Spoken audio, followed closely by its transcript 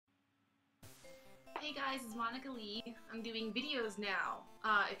Hey guys, it's Monica Lee. I'm doing videos now.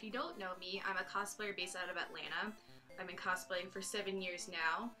 If you don't know me, I'm a cosplayer based out of Atlanta. I've been cosplaying for 7 years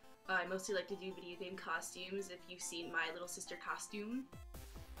now. I mostly like to do video game costumes, if you've seen my little sister costume.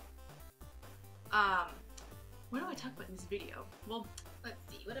 What do I talk about in this video? Well, let's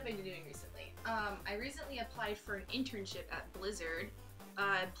see, what have I been doing recently? I recently applied for an internship at Blizzard.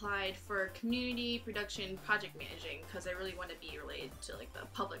 I applied for community production project managing because I really want to be related to like the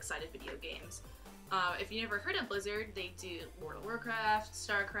public side of video games. If you never heard of Blizzard, they do World of Warcraft,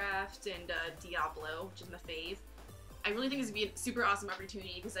 StarCraft, and Diablo, which is my fave. I really think this would be a super awesome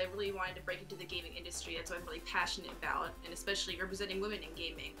opportunity because I really wanted to break into the gaming industry. That's what I'm really passionate about, and especially representing women in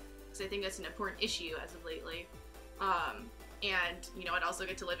gaming, because I think that's an important issue as of lately. And, you know, I'd also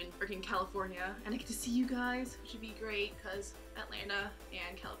get to live in freaking California, and I get to see you guys, which would be great, because Atlanta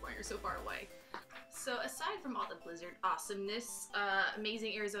and California are so far away. So aside from all the Blizzard awesomeness,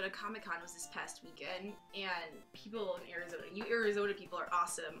 amazing Arizona Comic-Con was this past weekend, and people in Arizona, you Arizona people are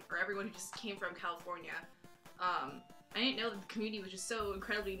awesome, or everyone who just came from California. I didn't know that the community was just so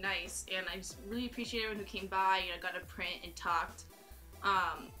incredibly nice, and I just really appreciate everyone who came by, you know, got a print and talked.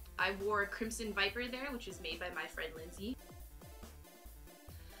 I wore a Crimson Viper there, which was made by my friend Lindsay.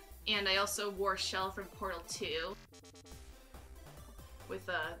 And I also wore Shell from Portal 2 with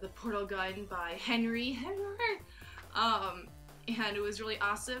the portal gun by Henry. And it was really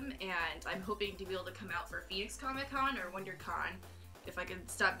awesome, and I'm hoping to be able to come out for Phoenix Comic Con or WonderCon if I could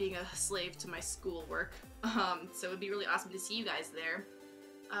stop being a slave to my schoolwork. So it would be really awesome to see you guys there.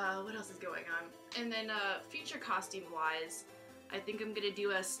 What else is going on? And then future costume wise, I think I'm gonna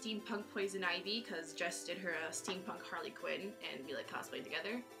do a steampunk Poison Ivy because Jess did her steampunk Harley Quinn and we like cosplay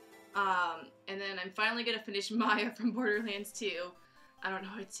together. And then I'm finally gonna finish Maya from Borderlands 2. I don't know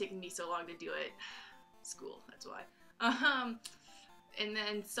why it's taking me so long to do it. School, that's why. And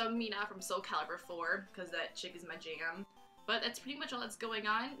then Sung Mina from Soul Calibur 4, because that chick is my jam. But that's pretty much all that's going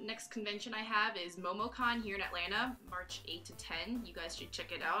on. Next convention I have is MomoCon here in Atlanta, March 8 to 10. You guys should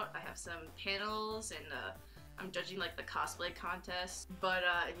check it out. I have some panels and I'm judging like the cosplay contest. But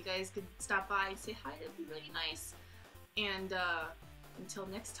if you guys could stop by and say hi, that'd be really nice. And until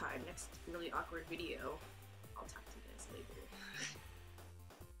next time, next really awkward video.